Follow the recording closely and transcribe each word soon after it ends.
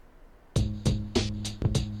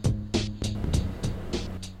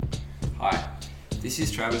This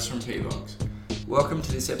is Travis from P-Box. Welcome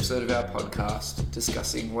to this episode of our podcast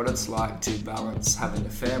discussing what it's like to balance having a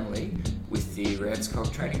family with the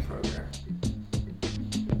RADSCOG training program.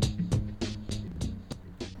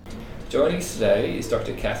 Joining us today is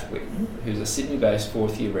Dr. Kath Whitten, who's a Sydney-based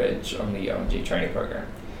fourth year reg on the OMG training program,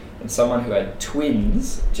 and someone who had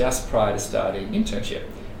twins just prior to starting internship,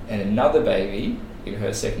 and another baby in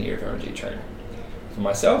her second year of OMG training. For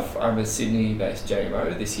myself, I'm a Sydney-based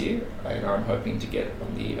JMO this year, and I'm hoping to get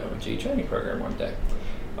on the OMG training program one day.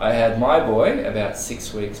 I had my boy about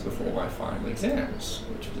 6 weeks before my final exams,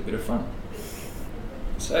 which was a bit of fun.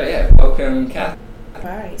 So yeah, welcome, Kath.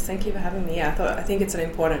 Right, thank you for having me. I think it's an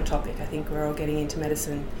important topic. I think we're all getting into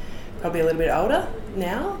medicine probably a little bit older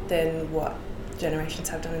now than what generations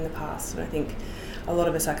have done in the past, and I think a lot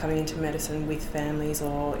of us are coming into medicine with families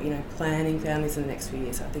or, planning families in the next few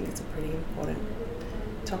years. So I think it's a pretty important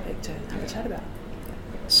topic to have a chat about.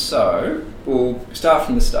 So, we'll start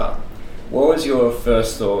from the start. What was your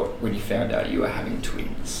first thought when you found out you were having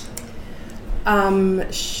twins?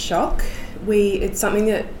 Shock. It's something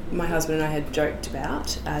that my husband and I had joked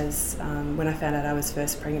about as when I found out I was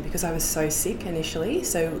first pregnant, because I was so sick initially.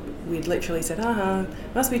 So we'd literally said,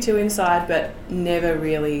 must be two inside, but never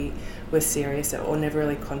really was serious or never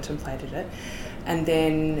really contemplated it. And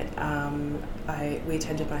then we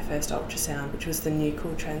attended my first ultrasound, which was the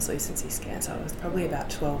nuchal translucency scan. So it was probably about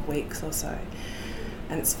 12 weeks or so.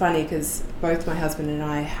 And it's funny because both my husband and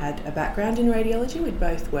I had a background in radiology. We'd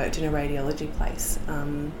both worked in a radiology place.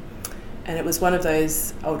 And it was one of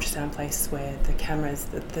those ultrasound places where the cameras,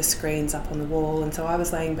 the screen's up on the wall. And so I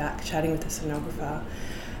was laying back chatting with the sonographer,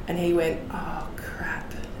 and he went, "Oh,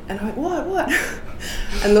 crap." And I went, what?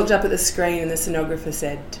 And looked up at the screen, and the sonographer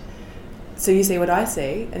said, "So you see what I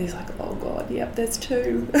see?" And he's like, "Oh God, yep, there's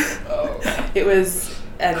two." Oh. It was...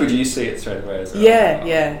 Could you see it straight away as well?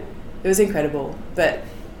 Yeah. It was incredible, but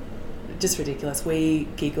just ridiculous. We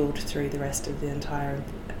giggled through the rest of the entire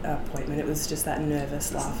appointment. It was just that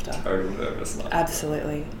nervous laughter. Total nervous laughter.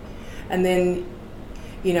 Absolutely. And then,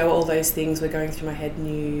 all those things were going through my head.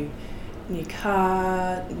 New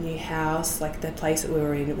car, new house. Like the place that we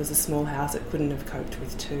were in, it was a small house. It couldn't have coped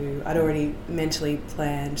with two. I'd already mentally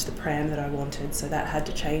planned the pram that I wanted, so that had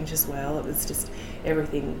to change as well. It was just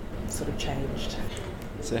everything sort of changed.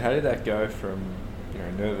 So how did that go from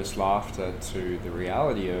nervous laughter to the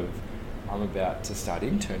reality of I'm about to start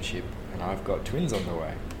internship and I've got twins on the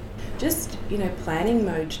way? Just, planning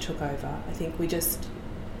mode took over. I think we just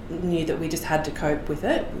knew that we just had to cope with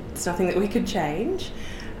it. It's nothing that we could change.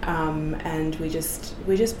 And we just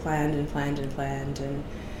planned and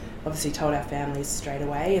obviously told our families straight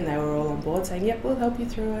away, and they were all on board saying, "Yep, we'll help you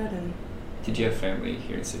through it." And Did you have family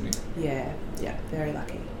here in Sydney? Yeah, very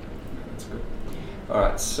lucky. That's good.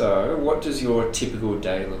 Alright, so what does your typical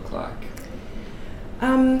day look like?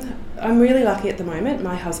 I'm really lucky at the moment.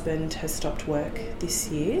 My husband has stopped work this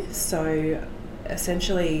year, so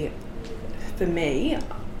essentially for me,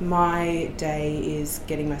 my day is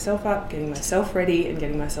getting myself up, getting myself ready, and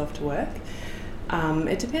getting myself to work.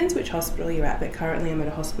 It depends which hospital you're at, but currently I'm at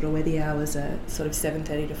a hospital where the hours are sort of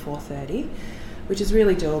 7:30 to 4:30, which is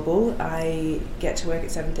really doable. I get to work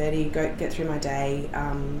at 7:30, get through my day.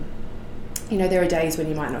 There are days when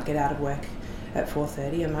you might not get out of work at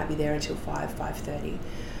 4:30. I might be there until 5:30.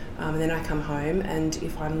 And then I come home, and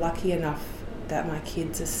if I'm lucky enough that my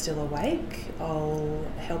kids are still awake, I'll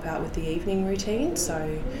help out with the evening routine.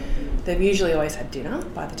 So they've usually always had dinner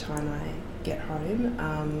by the time I get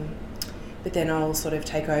home. But then I'll sort of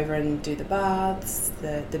take over and do the baths,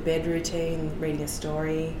 the bed routine, reading a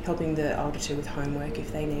story, helping the older two with homework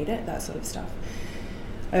if they need it, that sort of stuff.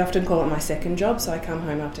 I often call it my second job, so I come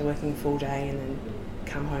home after working a full day and then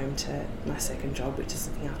come home to my second job, which is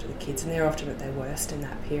looking after the kids, and they're often at their worst in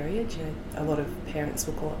that period. A lot of parents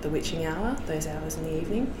will call it the witching hour, those hours in the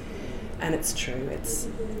evening, and it's true.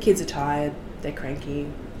 Kids are tired, they're cranky.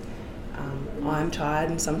 I'm tired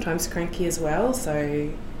and sometimes cranky as well, so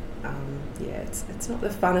it's not the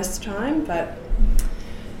funnest time, but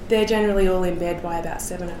they're generally all in bed by about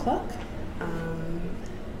 7 o'clock.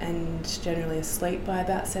 And generally asleep by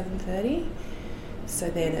about 7:30. So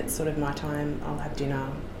then it's sort of my time. I'll have dinner,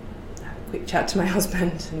 have a quick chat to my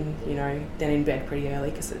husband, and then in bed pretty early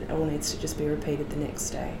because it all needs to just be repeated the next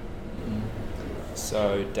day.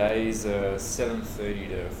 So days are 7:30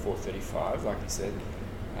 to 4:35, like you said.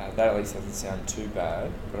 That at least doesn't sound too bad,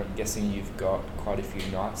 but I'm guessing you've got quite a few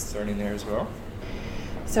nights thrown in there as well?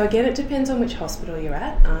 So again, it depends on which hospital you're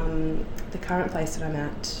at. The current place that I'm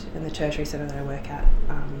at and the tertiary centre that I work at,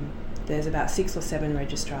 there's about 6 or 7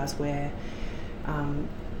 registrars where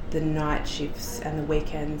the night shifts and the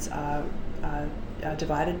weekends are are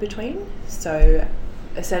divided between. So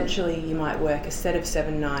essentially you might work a set of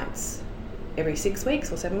 7 nights every 6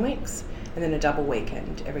 weeks or 7 weeks, and then a double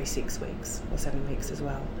weekend every 6 weeks or 7 weeks as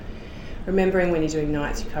well. Remembering when you're doing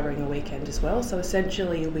nights, you're covering a weekend as well. So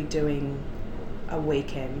essentially you'll be doing a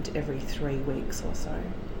weekend every 3 weeks or so.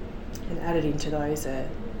 And added into those are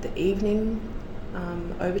the evening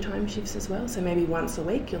overtime shifts as well. So maybe once a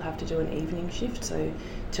week you'll have to do an evening shift, so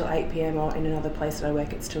till 8 p.m, or in another place that I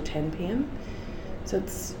work it's till 10 p.m. So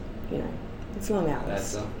it's, it's long hours.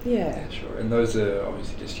 That's up. Yeah. Sure. And those are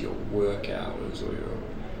obviously just your work hours or your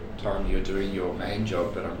time you're doing your main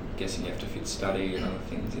job, but I'm guessing you have to fit study and other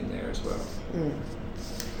things in there as well.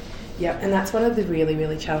 Yeah, and that's one of the really,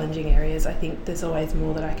 really challenging areas. I think there's always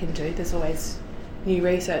more that I can do. There's always new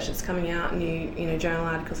research that's coming out, new journal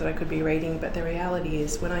articles that I could be reading, but the reality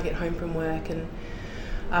is when I get home from work and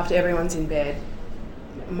after everyone's in bed,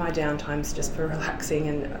 my downtime's just for relaxing,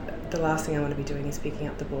 and the last thing I want to be doing is picking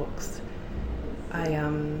up the books.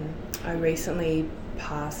 I recently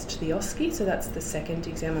passed the OSCE, so that's the second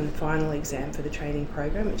exam and final exam for the training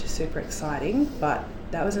program, which is super exciting, but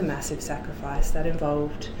that was a massive sacrifice. That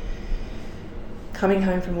involved coming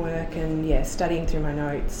home from work and studying through my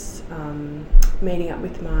notes, meeting up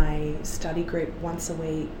with my study group once a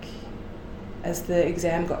week. As the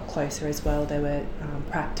exam got closer as well, there were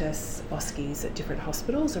practice OSCEs at different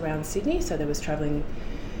hospitals around Sydney, so there was travelling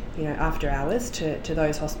after hours to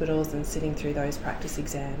those hospitals and sitting through those practice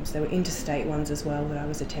exams. There were interstate ones as well that I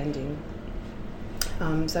was attending.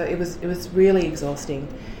 So it was really exhausting.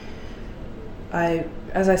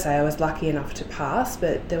 As I say, I was lucky enough to pass,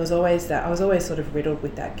 but there was always that. I was always sort of riddled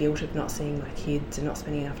with that guilt of not seeing my kids and not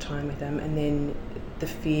spending enough time with them, and then the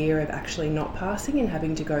fear of actually not passing and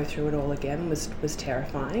having to go through it all again was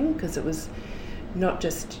terrifying, because it was not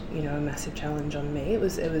just a massive challenge on me. It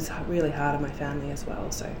was really hard on my family as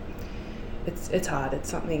well. So it's hard. It's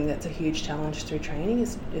something that's a huge challenge through training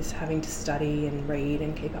is having to study and read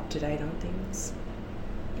and keep up to date on things.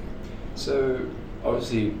 So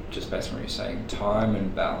obviously, just based on what you're saying, time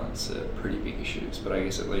and balance are pretty big issues, but I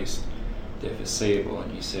guess at least they're foreseeable,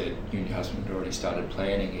 and you said you and your husband had already started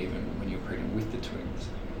planning even when you were pregnant with the twins.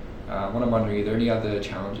 What I'm wondering, are there any other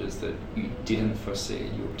challenges that you didn't foresee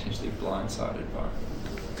you were potentially blindsided by?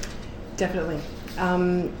 Definitely.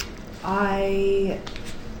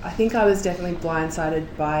 I think I was definitely blindsided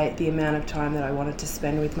by the amount of time that I wanted to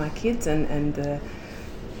spend with my kids and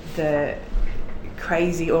the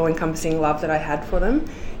crazy, all-encompassing love that I had for them.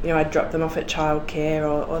 I'd drop them off at childcare,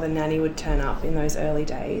 or the nanny would turn up in those early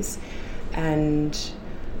days, and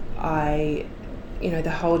the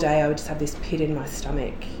whole day I would just have this pit in my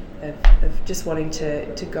stomach of just wanting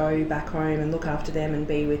to go back home and look after them and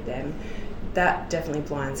be with them. That definitely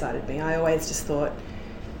blindsided me. I always just thought,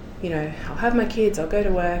 I'll have my kids, I'll go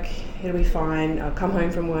to work, it'll be fine, I'll come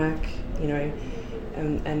home from work,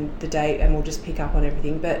 and the day, and we'll just pick up on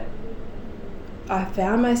everything. But I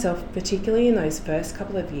found myself, particularly in those first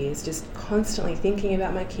couple of years, just constantly thinking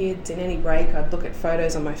about my kids. In any break, I'd look at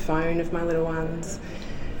photos on my phone of my little ones.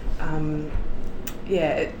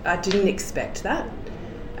 I didn't expect that.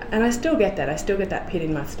 And I still get that. I still get that pit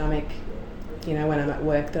in my stomach, when I'm at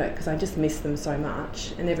work, because I just miss them so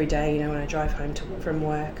much. And every day, when I drive home from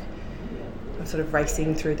work, I'm sort of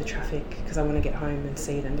racing through the traffic because I want to get home and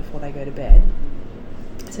see them before they go to bed.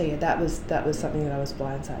 So that was something that I was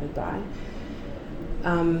blindsided by.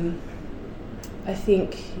 I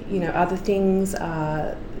think, other things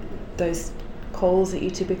are those calls that you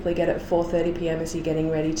typically get at 4:30 p.m. as you're getting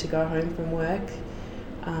ready to go home from work.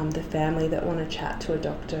 The family that want to chat to a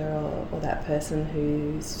doctor, or that person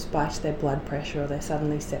who's spiked their blood pressure, or they're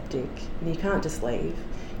suddenly septic, and you can't just leave.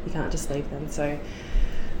 You can't just leave them. So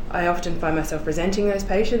I often find myself resenting those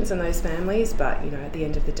patients and those families, but at the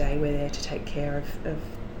end of the day, we're there to take care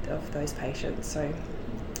of those patients. So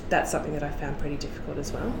that's something that I found pretty difficult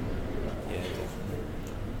as well. Yeah,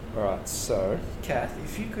 definitely. Alright, so Kath,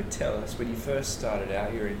 if you could tell us, when you first started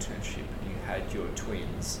out your internship and you had your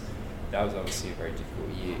twins, that was obviously a very difficult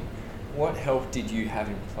year. What help did you have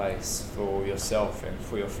in place for yourself and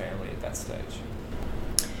for your family at that stage?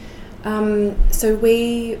 So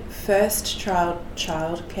we first trialled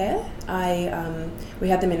childcare. We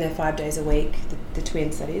had them in there 5 days a week, the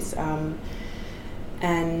twins that is,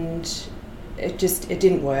 and it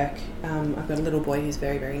didn't work. I've got a little boy who's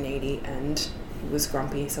very, very needy and was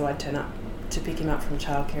grumpy, so I'd turn up to pick him up from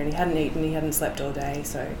childcare, and he hadn't eaten, he hadn't slept all day,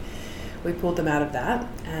 so we pulled them out of that,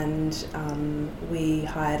 and we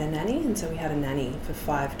hired a nanny, and so we had a nanny for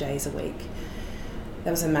 5 days a week. That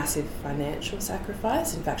was a massive financial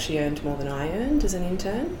sacrifice. In fact, she earned more than I earned as an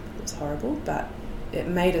intern. It was horrible, but it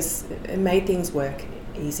made things work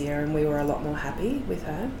easier, and we were a lot more happy with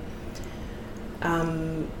her.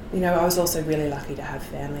 I was also really lucky to have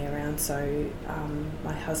family around, so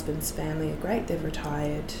my husband's family are great. They've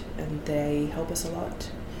retired and they help us a lot,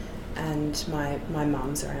 and my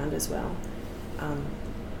mum's around as well. And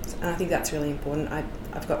I think that's really important.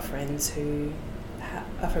 I've got friends who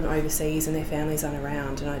are from overseas and their families aren't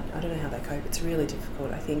around, and I don't know how they cope. It's really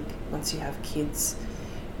difficult. I think once you have kids,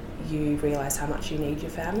 you realise how much you need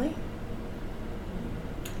your family.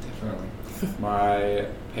 Definitely. My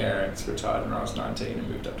parents retired when I was 19 and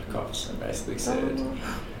moved up to Coffs and basically said,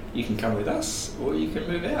 you can come with us or you can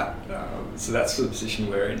move out. So that's the position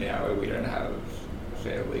we're in now, where we don't have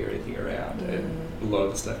family or anything around. And a lot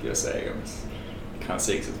of the stuff you're saying, I can't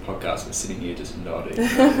see because it's a podcast, but sitting here just nodding.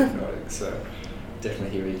 So definitely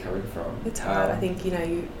hear where you're coming from. It's hard. I think,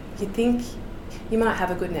 you think you might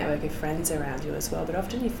have a good network of friends around you as well, but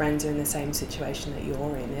often your friends are in the same situation that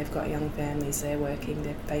you're in. They've got young families, they're working,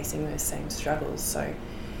 they're facing those same struggles. So,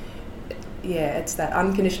 yeah, it's that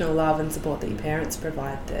unconditional love and support that your parents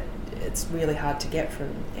provide that it's really hard to get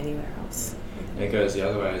from anywhere else. And it goes the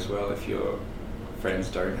other way as well. If your friends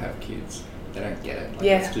don't have kids, they don't get it.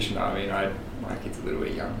 Yeah. My kid's a little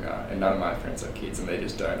bit younger, and none of my friends have kids, and they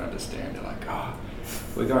just don't understand. They're like,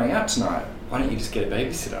 we're going out tonight. Why don't you just get a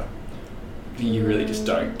babysitter? You really just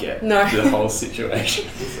don't get the whole situation.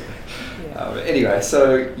 But anyway,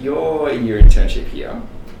 so you're in your internship here.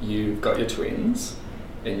 You've got your twins,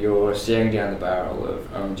 and you're staring down the barrel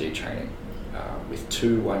of OMG training with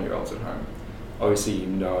 2 1-year-olds at home. Obviously, you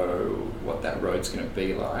know what that road's going to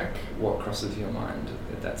be like. What crosses your mind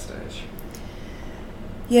at that stage?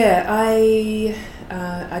 Yeah,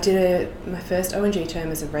 I did my first ONG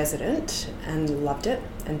term as a resident and loved it,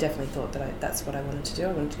 and definitely thought that that's what I wanted to do.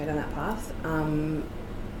 I wanted to go down that path.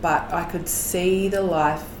 But I could see the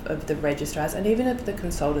life of the registrars and even of the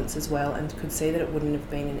consultants as well, and could see that it wouldn't have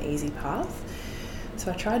been an easy path. So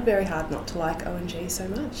I tried very hard not to like ONG so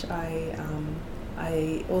much.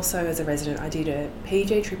 I also, as a resident, I did a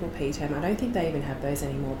PGPPP term. I don't think they even have those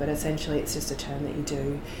anymore, but essentially it's just a term that you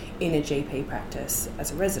do in a GP practice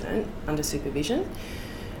as a resident under supervision.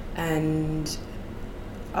 And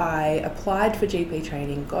I applied for GP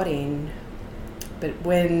training, got in, but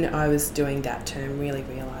when I was doing that term, really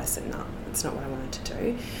realised that no, it's not what I wanted to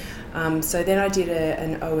do. So then I did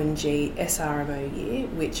an ONG SRMO year,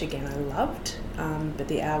 which again I loved, but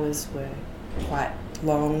the hours were quite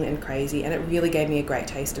long and crazy, and it really gave me a great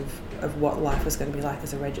taste of what life was going to be like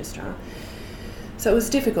as a registrar. So it was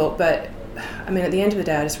difficult, but I mean, at the end of the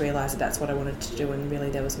day, I just realised that that's what I wanted to do, and really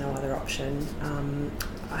there was no other option.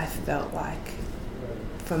 I felt like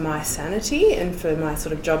for my sanity and for my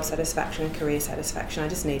sort of job satisfaction and career satisfaction, I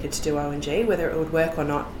just needed to do ONG, whether it would work or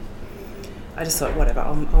not. I just thought, whatever,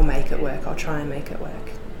 I'll make it work. I'll try and make it work.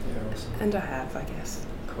 Yeah, awesome. And I have, I guess.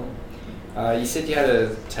 Cool. You said you had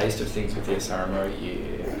a taste of things with the SRMO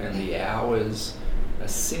year, and the hours are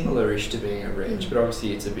similar-ish to being a reg, but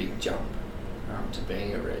obviously it's a big jump to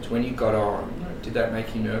being a reg. When you got on, did that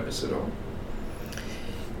make you nervous at all?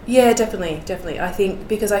 Yeah, definitely. I think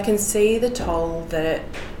because I can see the toll that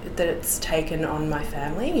it's taken on my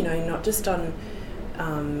family, not just on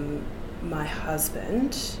my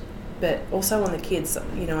husband, but also on the kids.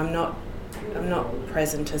 I'm not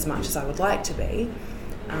present as much as I would like to be.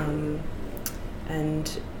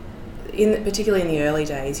 And particularly in the early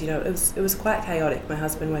days, it was quite chaotic. My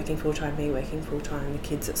husband working full-time, me working full-time, the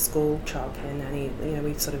kids at school, childcare, nanny,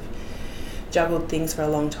 we sort of juggled things for a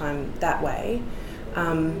long time that way.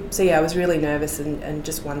 So yeah, I was really nervous and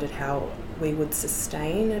just wondered how we would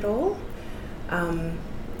sustain it all.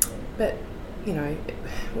 But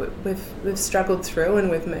we've struggled through, and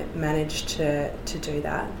we've managed to do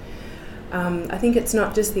that. I think it's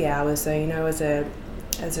not just the hours, though.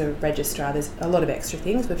 As a registrar, there's a lot of extra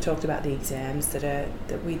things. We've talked about the exams that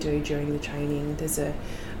we do during the training. There's a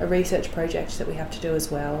research project that we have to do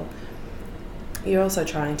as well. You're also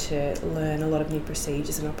trying to learn a lot of new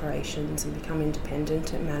procedures and operations and become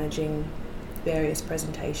independent at managing various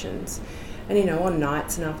presentations. And on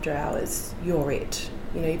nights and after hours, you're it.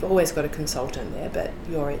 You've always got a consultant there, but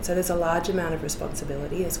you're it. So there's a large amount of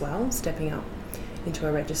responsibility as well, stepping up into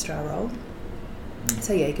a registrar role.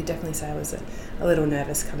 So yeah, you could definitely say I was a little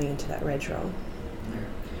nervous coming into that reg role. Yeah.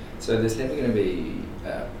 So there's never going to be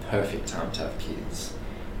a perfect time to have kids,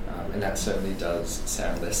 and that certainly does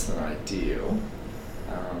sound less than ideal.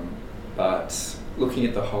 But looking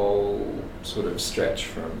at the whole sort of stretch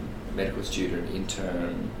from medical student,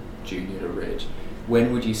 intern, junior to reg,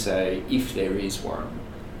 when would you say, if there is one,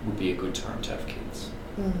 would be a good time to have kids?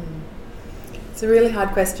 It's a really hard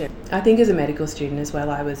question. I think as a medical student as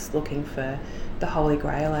well, I was looking for the holy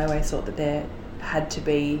grail. I always thought that there had to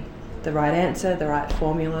be the right answer, the right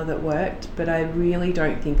formula that worked, but I really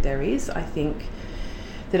don't think there is. I think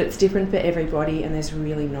that it's different for everybody and there's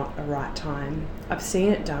really not a right time. I've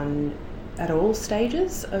seen it done at all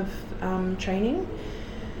stages of training.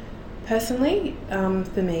 Personally,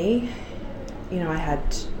 for me, I had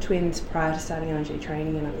twins prior to starting ONG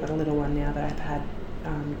training, and I've got a little one now that I've had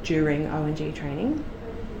during ONG training.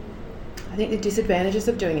 I think the disadvantages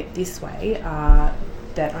of doing it this way are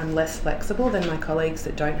that I'm less flexible than my colleagues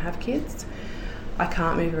that don't have kids. I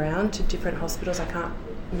can't move around to different hospitals. I can't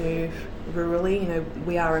move rurally.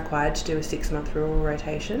 We are required to do a 6-month rural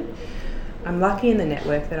rotation. I'm lucky in the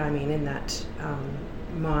network that I'm in that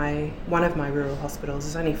one of my rural hospitals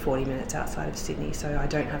is only 40 minutes outside of Sydney, so I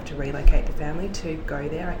don't have to relocate the family to go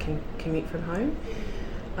there. I can commute from home.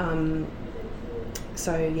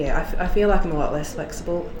 I feel like I'm a lot less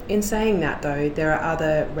flexible. In saying that though, there are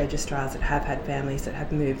other registrars that have had families that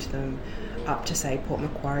have moved them up to say Port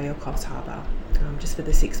Macquarie or Coffs Harbour just for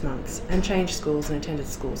the 6 months and changed schools and attended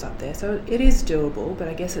schools up there. So it is doable, but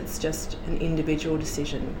I guess it's just an individual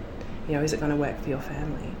decision. Is it going to work for your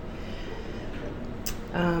family?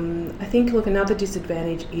 I think, another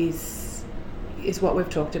disadvantage is what we've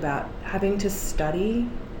talked about. Having to study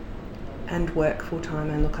and work full-time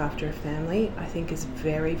and look after a family, I think is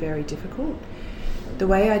very, very difficult. The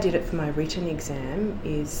way I did it for my written exam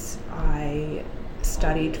is I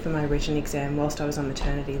studied for my written exam whilst I was on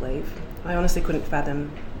maternity leave. I honestly couldn't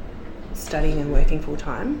fathom studying and working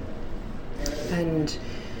full-time. And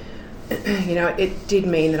it did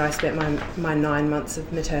mean that I spent my 9 months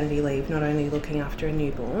of maternity leave not only looking after a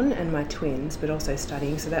newborn and my twins, but also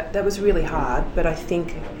studying. So that was really hard, but I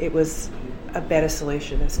think it was a better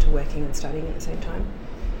solution as to working and studying at the same time.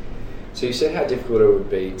 So you said how difficult it would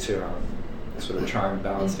be to sort of try and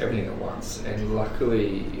balance everything at once, and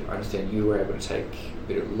luckily I understand you were able to take a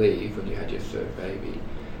bit of leave when you had your third baby.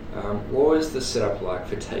 What was the setup like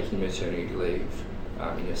for taking maternity leave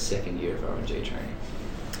in your second year of ONG training?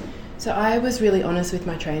 So I was really honest with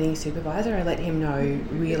my training supervisor. I let him know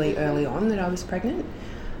really early on that I was pregnant.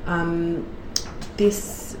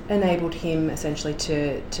 This enabled him essentially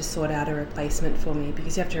to sort out a replacement for me,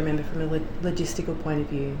 because you have to remember, from a logistical point of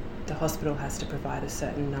view, the hospital has to provide a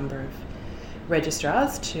certain number of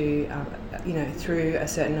registrars to, through a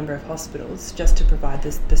certain number of hospitals just to provide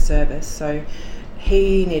the service. So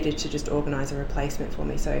he needed to just organise a replacement for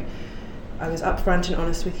me. So I was upfront and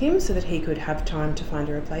honest with him so that he could have time to find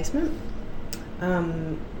a replacement.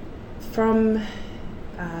 From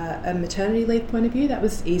a maternity leave point of view, that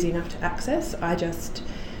was easy enough to access. I just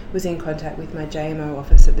was in contact with my JMO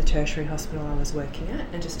office at the tertiary hospital I was working at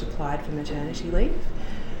and just applied for maternity leave.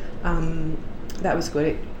 That was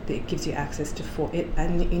good. It gives you access to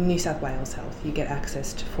and in New South Wales Health you get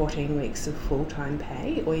access to 14 weeks of full-time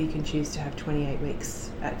pay, or you can choose to have 28 weeks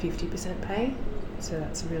at 50% pay. So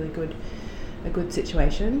that's a really good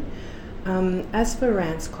situation. As for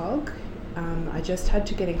RANSCOG, I just had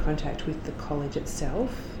to get in contact with the college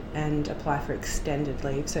itself and apply for extended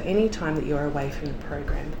leave. So any time that you're away from the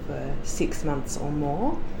program for 6 months or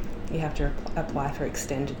more, you have to apply for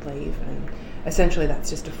extended leave, and essentially that's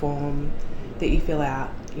just a form that you fill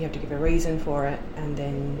out. You have to give a reason for it, and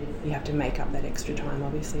then you have to make up that extra time,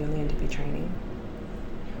 obviously, on the end of your training.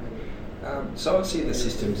 So obviously the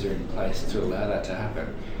systems are in place to allow that to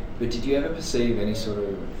happen, but did you ever perceive any sort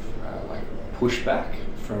of pushback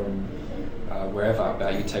from wherever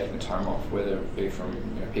about you taking the time off, whether it be from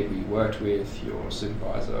people you worked with, your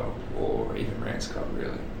supervisor, or even RANSCOG,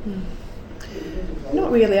 really?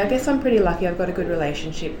 Not really. I guess I'm pretty lucky. I've got a good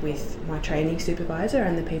relationship with my training supervisor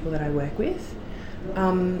and the people that I work with.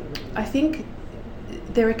 I think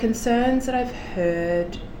there are concerns that I've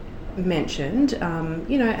heard mentioned,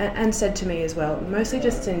 and said to me as well, mostly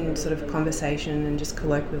just in sort of conversation and just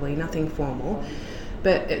colloquially, nothing formal,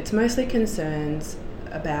 but it's mostly concerns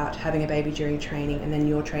about having a baby during training and then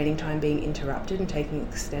your training time being interrupted and taking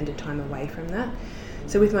extended time away from that.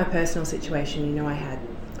 So with my personal situation,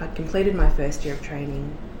 I'd completed my first year of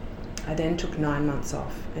training. I then took 9 months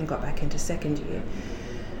off and got back into second year.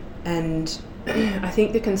 And I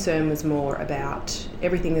think the concern was more about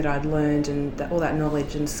everything that I'd learned and all that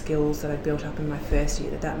knowledge and skills that I'd built up in my first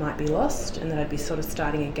year, that might be lost and that I'd be sort of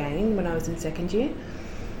starting again when I was in second year.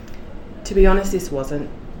 To be honest, this wasn't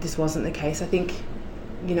the case. I think,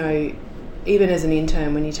 even as an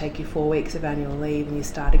intern, when you take your 4 weeks of annual leave and you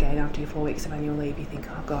start again after your 4 weeks of annual leave, you think,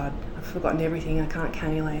 oh God, I've forgotten everything, I can't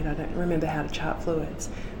cannulate, I don't remember how to chart fluids.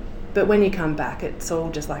 But when you come back, it's all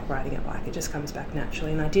just like riding a bike, it just comes back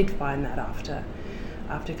naturally. And I did find that after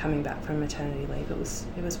coming back from maternity leave, it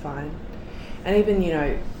was fine. And even,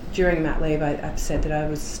 during mat leave, I've said that I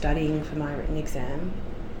was studying for my written exam.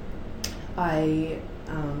 I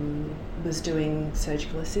was doing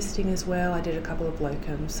surgical assisting as well. I did a couple of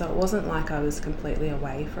locums, so it wasn't like I was completely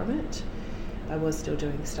away from it. I was still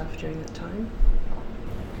doing stuff during that time.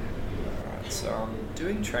 Alright, so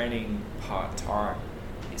doing training part-time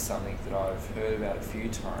is something that I've heard about a few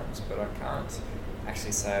times, but I can't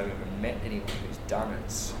actually say I've ever met anyone who's done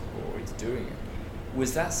it or is doing it.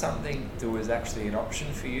 Was that something that was actually an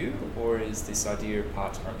option for you, or is this idea of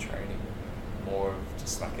part-time training more of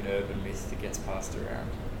just like an urban myth that gets passed around?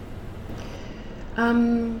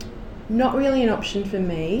 Not really an option for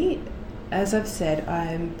me. As I've said,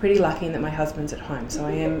 I'm pretty lucky in that my husband's at home, so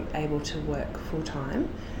I am able to work full-time.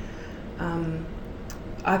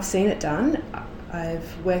 I've seen it done.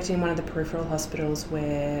 I've worked in one of the peripheral hospitals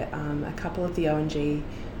where a couple of the ONG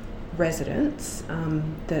residents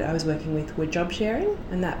that I was working with were job sharing,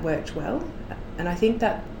 and that worked well. And I think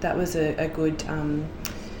that was a good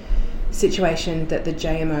situation that the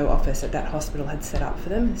JMO office at that hospital had set up for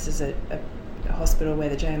them. This is a hospital where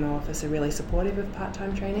the JMO office are really supportive of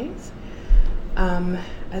part-time trainees.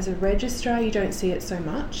 As a registrar, you don't see it so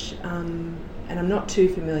much, and I'm not too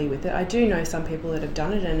familiar with it. I do know some people that have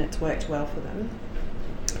done it and it's worked well for them.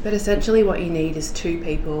 But essentially what you need is two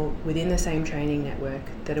people within the same training network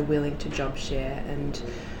that are willing to job share, and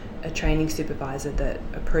a training supervisor that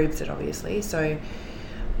approves it, obviously. So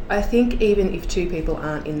I think even if two people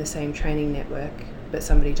aren't in the same training network, but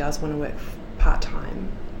somebody does want to work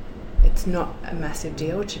part-time, it's not a massive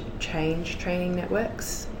deal to change training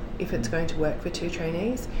networks if it's going to work for two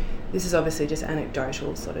trainees. This is obviously just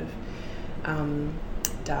anecdotal sort of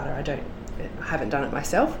data. I haven't done it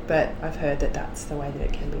myself, but I've heard that that's the way that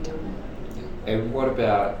it can be done. And what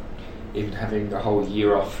about even having a whole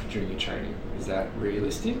year off during your training? Is that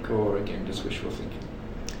realistic, or again just wishful thinking?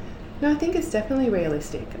 No, I think it's definitely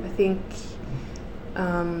realistic. I think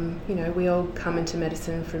we all come into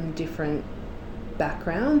medicine from different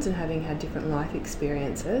backgrounds and having had different life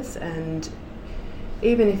experiences, and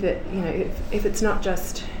even if if it's not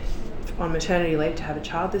just on maternity leave to have a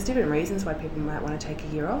child, there's different reasons why people might want to take a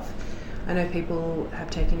year off. I know people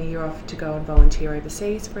have taken a year off to go and volunteer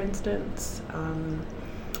overseas, for instance.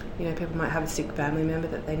 People might have a sick family member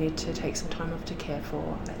that they need to take some time off to care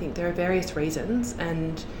for. I think there are various reasons,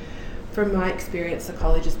 and from my experience, the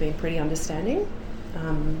college has been pretty understanding.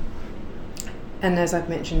 And as I've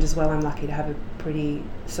mentioned as well, I'm lucky to have a pretty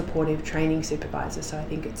supportive training supervisor, so I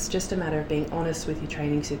think it's just a matter of being honest with your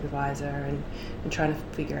training supervisor and trying to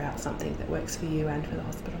figure out something that works for you and for the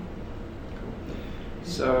hospital.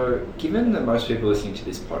 So, given that most people listening to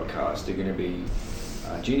this podcast are going to be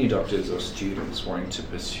junior doctors or students wanting to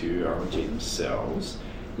pursue ONG themselves,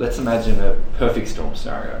 let's imagine a perfect storm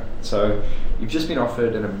scenario. So, you've just been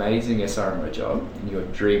offered an amazing SRMO job in your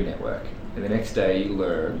dream network, and the next day you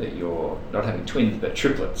learn that you're not having twins but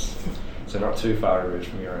triplets, so not too far removed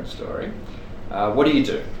from your own story. What do you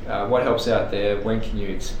do? What helps out there? When can you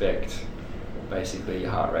expect basically your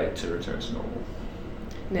heart rate to return to normal?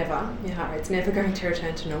 Never. Your heart rate's never going to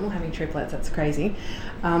return to normal. Having triplets, that's crazy.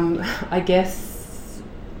 I guess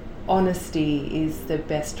honesty is the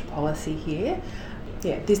best policy here.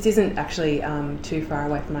 Yeah, this isn't actually too far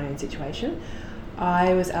away from my own situation.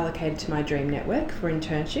 I was allocated to my dream network for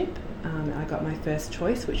internship. I got my first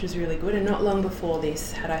choice, which was really good, and not long before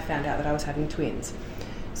this had I found out that I was having twins.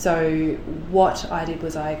 So what I did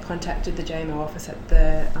was I contacted the JMO office at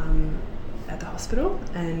the hospital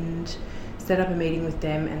and set up a meeting with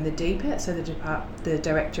them and the DPET, so the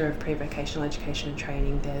Director of Pre-Vocational Education and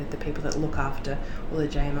Training. They're the people that look after all the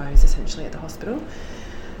JMOs essentially at the hospital.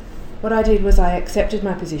 What I did was I accepted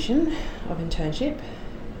my position of internship,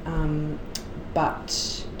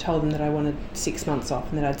 but told them that I wanted 6 months off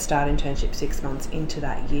and that I'd start internship 6 months into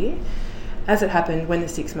that year. As it happened, when the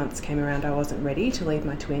 6 months came around, I wasn't ready to leave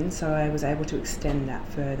my twins, so I was able to extend that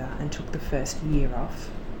further and took the first year off.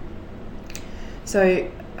 So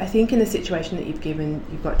I think in the situation that you've given,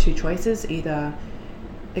 you've got two choices: either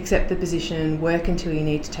accept the position, work until you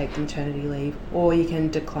need to take the maternity leave, or you can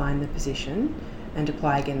decline the position and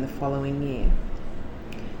apply again the following year.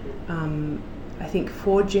 I think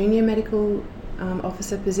for junior medical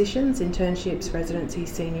officer positions, internships, residency,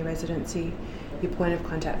 senior residency, your point of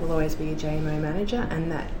contact will always be your JMO manager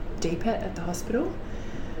and that DPET at the hospital.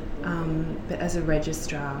 But as a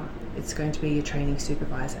registrar, it's going to be your training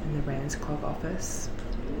supervisor in the RANZCOG office.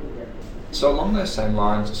 So along those same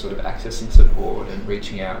lines of sort of accessing support and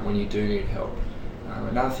reaching out when you do need help,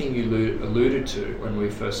 another thing you alluded to when we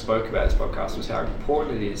first spoke about this podcast was how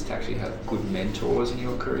important it is to actually have good mentors in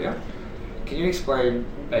your career. Can you explain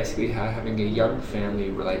basically how having a young family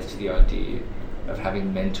relates to the idea of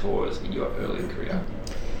having mentors in your early career?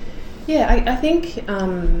 Yeah, I think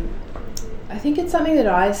it's something that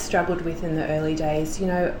I struggled with in the early days. You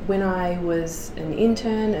know, when I was an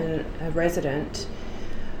intern and a resident,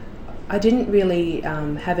 I didn't really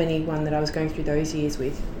have anyone that I was going through those years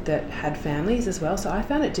with that had families as well, so I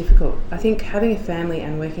found it difficult. I think having a family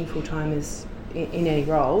and working full-time is in any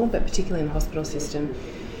role, but particularly in the hospital system,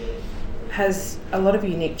 has a lot of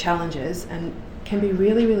unique challenges and can be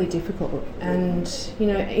really, really difficult. And, you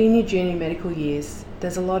know, in your junior medical years,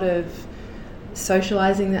 there's a lot of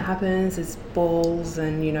socialising that happens. There's balls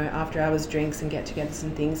and, you know, after hours drinks and get-togethers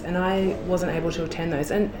and things, and I wasn't able to attend those,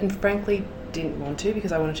 and frankly didn't want to,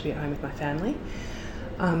 because I wanted to be at home with my family.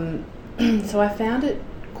 So I found it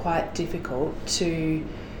quite difficult to,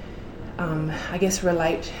 I guess,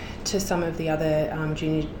 relate to some of the other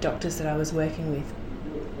junior doctors that I was working with,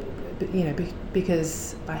 you know,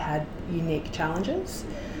 because I had unique challenges.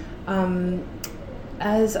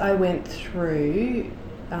 As I went through,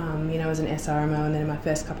 you know, as an SRMO and then in my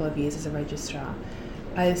first couple of years as a registrar,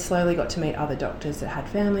 I slowly got to meet other doctors that had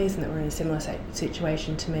families and that were in a similar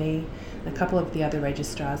situation to me. A couple of the other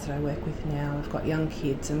registrars that I work with now have got young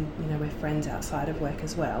kids, and, you know, we're friends outside of work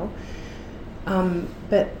as well.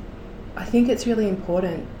 But I think it's really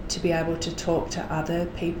important to be able to talk to other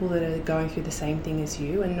people that are going through the same thing as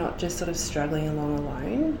you and not just sort of struggling along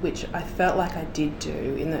alone, which I felt like I did do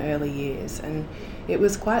in the early years, and it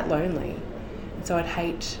was quite lonely. And so I'd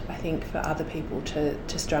hate, I think, for other people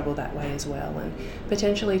to struggle that way as well, and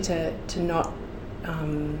potentially to not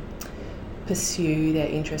pursue their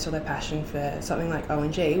interest or their passion for something like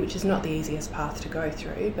O&G, which is not the easiest path to go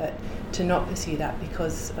through, but to not pursue that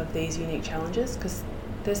because of these unique challenges, because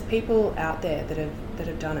there's people out there that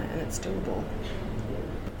have done it and it's doable.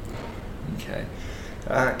 Okay.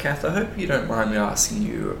 Kath, I hope you don't mind me asking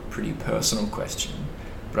you a pretty personal question,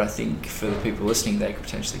 but I think for the people listening, they could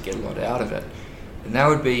potentially get a lot out of it. And that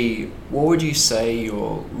would be, what would you say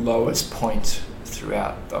your lowest point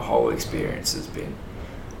throughout the whole experience has been?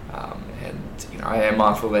 And, you know, I am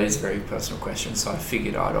mindful that it's a very personal question, so I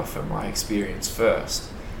figured I'd offer my experience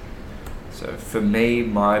first. So for me,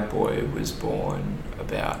 my boy was born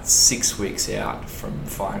about 6 weeks out from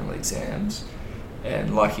final exams.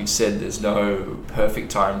 And like you've said, there's no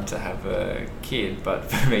perfect time to have a kid, but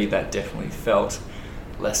for me that definitely felt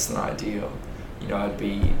less than ideal. You know, I'd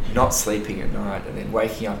be not sleeping at night and then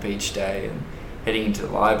waking up each day and heading into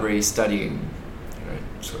the library, studying, you know,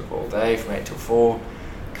 sort of all day from 8 till 4,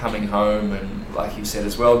 coming home and, like you said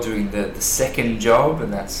as well, doing the second job,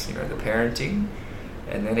 and that's, you know, the parenting,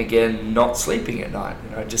 and then again not sleeping at night.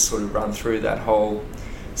 You know, just sort of run through that whole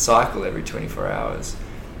cycle every 24 hours.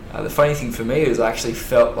 The funny thing for me is I actually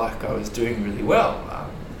felt like I was doing really well.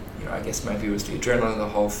 You know, I guess maybe it was the adrenaline of the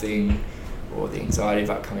whole thing or the anxiety of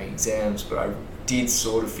upcoming exams, but I did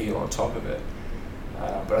sort of feel on top of it.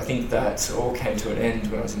 But I think that all came to an end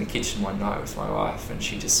when I was in the kitchen one night with my wife, and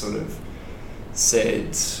she just sort of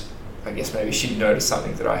said, I guess maybe she'd noticed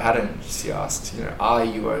something that I hadn't. She asked, you know, are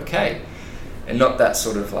you okay? And not that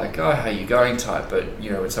sort of like, oh, how are you going type, but,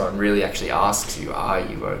 you know, when someone really actually asks you, are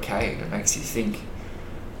you okay? And it makes you think,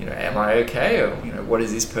 you know, am I okay? Or, you know, what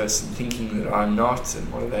is this person thinking that I'm not, and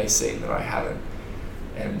what are they seeing that I haven't?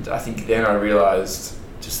 And I think then I realised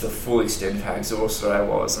just the full extent of how exhausted I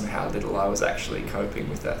was and how little I was actually coping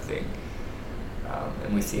with that thing.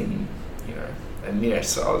 And within, you know, a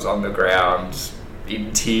minute I was on the ground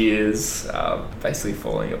in tears, basically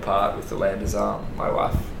falling apart with the Landers arm, my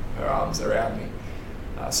wife, her arms around me.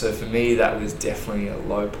 So for me that was definitely a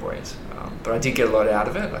low point. But I did get a lot out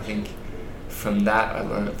of it. I think from that I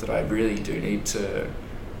learned that I really do need to,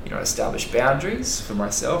 you know, establish boundaries for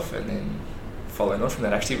myself, and then following on from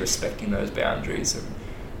that, actually respecting those boundaries, and,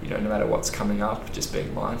 you know, no matter what's coming up, just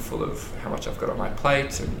being mindful of how much I've got on my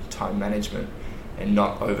plate and time management, and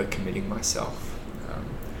not overcommitting myself.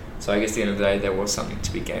 So I guess at the end of the day, there was something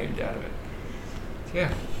to be gained out of it.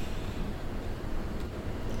 Yeah.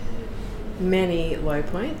 Many low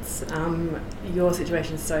points. Your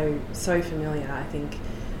situation is so familiar. I think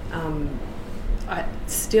I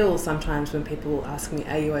still sometimes when people ask me,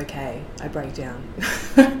 "Are you okay?" I break down.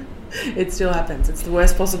 It still happens. It's the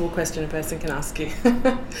worst possible question a person can ask you.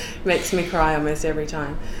 Makes me cry almost every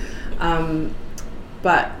time.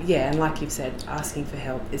 But yeah, and like you've said, asking for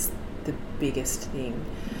help is the biggest thing.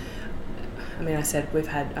 I mean, I've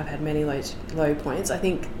had many low points. I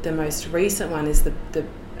think the most recent one is the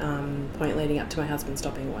point leading up to my husband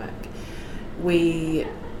stopping work. We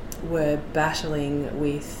were battling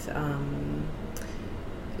with,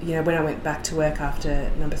 you know, when I went back to work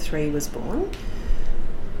after number 3 was born,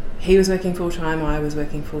 he was working full time, I was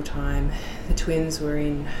working full time. The twins were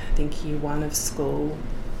in, I think, year 1 of school.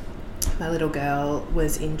 My little girl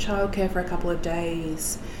was in childcare for a couple of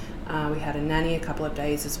days. We had a nanny a couple of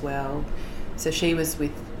days as well. So she was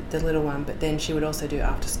with the little one, but then she would also do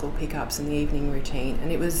after school pickups and the evening routine.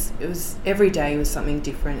 And it was every day was something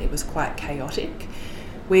different. It was quite chaotic.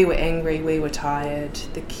 We were angry, we were tired.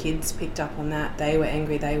 The kids picked up on that. They were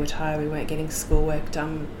angry, they were tired. We weren't getting schoolwork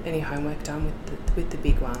done, any homework done with the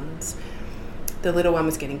big ones. The little one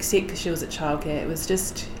was getting sick because she was at childcare. It was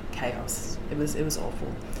just chaos. It was awful.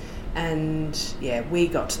 And yeah, we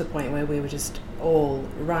got to the point where we were just all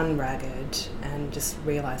run ragged and just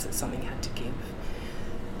realised that something had to give.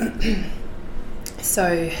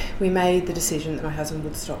 So we made the decision that my husband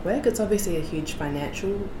would stop work. It's obviously a huge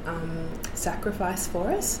financial sacrifice for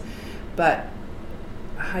us, but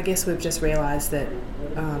I guess we've just realised that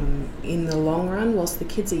in the long run, whilst the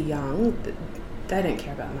kids are young, they don't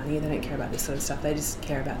care about money, they don't care about this sort of stuff, they just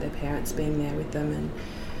care about their parents being there with them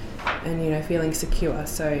and you know, feeling secure.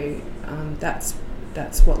 So that's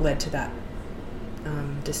what led to that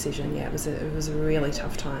decision. Yeah, it was a really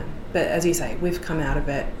tough time. But as you say, we've come out of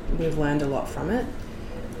it. We've learned a lot from it.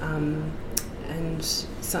 And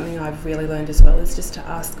something I've really learned as well is just to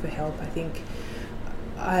ask for help. I think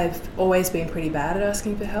I've always been pretty bad at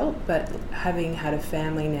asking for help, but having had a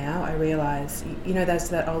family now, I realise, you know, there's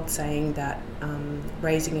that old saying that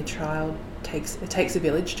raising a child it takes a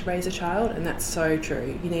village to raise a child, and that's so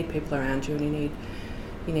true. You need people around you, and you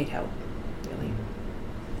need help, really.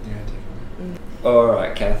 Yeah, definitely. All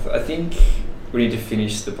right, Kath, I think we need to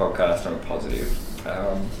finish the podcast on a positive.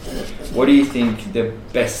 What do you think the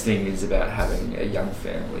best thing is about having a young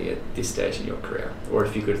family at this stage in your career? Or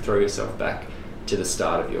if you could throw yourself back to the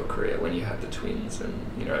start of your career when you had the twins, and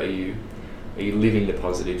you know, are you living the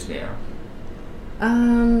positives now?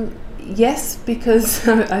 Yes, because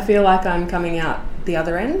I feel like I'm coming out the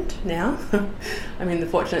other end now. I'm in the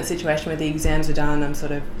fortunate situation where the exams are done. I'm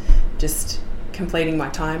sort of just completing my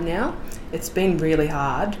time now. It's been really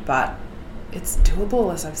hard, but it's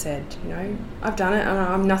doable, as I've said. You know, I've done it.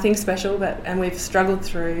 I'm nothing special, and we've struggled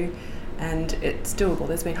through, and it's doable.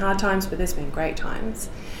 There's been hard times, but there's been great times.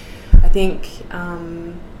 I think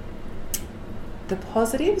the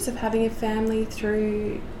positives of having a family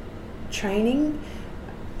through training,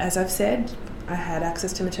 as I've said, I had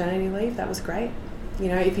access to maternity leave. That was great. You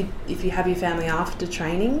know, if you have your family after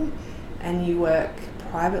training and you work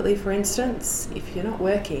privately, for instance, if you're not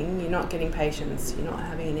working, you're not getting patients, you're not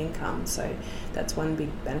having an income. So that's one big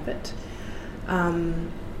benefit.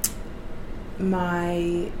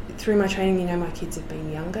 Through my training, you know, my kids have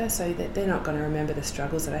been younger, so that they're not going to remember the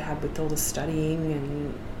struggles that I had with all the studying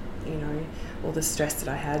and, you know, all the stress that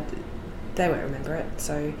I had. They won't remember it.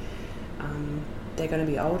 So they're going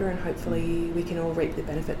to be older, and hopefully we can all reap the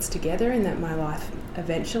benefits together, and that my life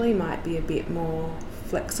eventually might be a bit more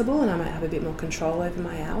flexible and I might have a bit more control over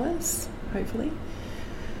my hours, hopefully.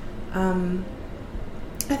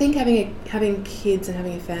 I think having kids and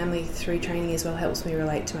having a family through training as well helps me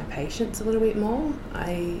relate to my patients a little bit more.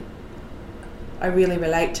 I really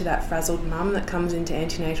relate to that frazzled mum that comes into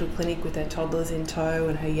antenatal clinic with her toddlers in tow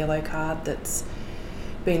and her yellow card that's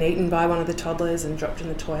been eaten by one of the toddlers and dropped in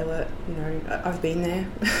the toilet. You know, I've been there.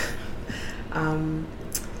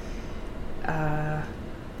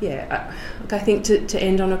 I think to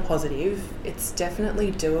end on a positive, it's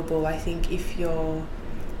definitely doable. I think if your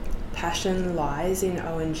passion lies in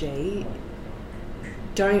O&G,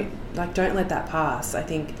 don't let that pass. I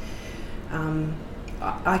think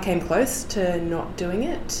I came close to not doing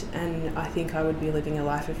it, and I think I would be living a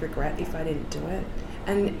life of regret if I didn't do it.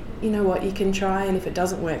 And you know what, you can try, and if it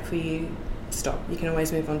doesn't work for you, stop. You can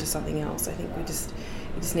always move on to something else. I think you just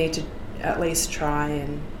need to at least try,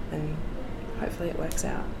 and hopefully it works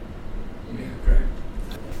out. Yeah, great.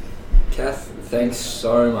 Kath, thanks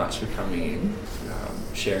so much for coming in,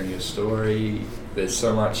 sharing your story. There's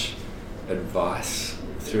so much advice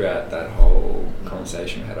throughout that whole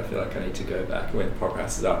conversation we had. I feel like I need to go back. When the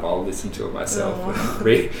podcast is up, I'll listen to it myself and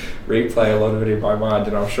replay a lot of it in my mind,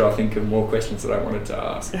 and I'm sure I'll think of more questions that I wanted to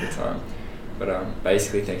ask at the time. But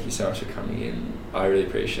basically, thank you so much for coming in. I really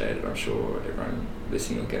appreciate it. I'm sure everyone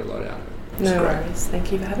listening will get a lot out of it. No worries.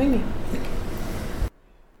 Thank you for having me. Thank you.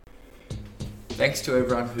 Thanks to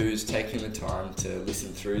everyone who's taken the time to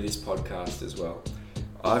listen through this podcast as well.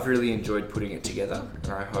 I've really enjoyed putting it together,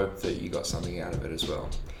 and I hope that you got something out of it as well.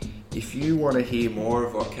 If you want to hear more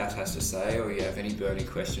of what Kath has to say, or you have any burning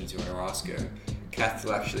questions you want to ask her, Kath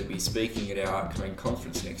will actually be speaking at our upcoming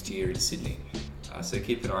conference next year in Sydney. So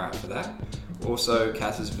keep an eye out for that. Also,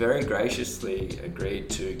 Kath has very graciously agreed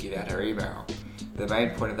to give out her email. The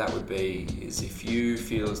main point of that would be is if you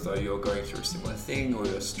feel as though you're going through a similar thing, or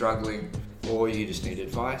you're struggling, or you just need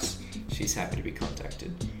advice, she's happy to be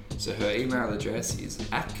contacted. So her email address is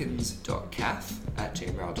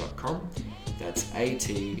atkins.kath@gmail.com. That's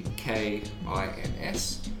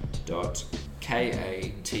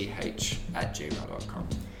ATKINS.KATH@gmail.com.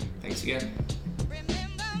 Thanks again.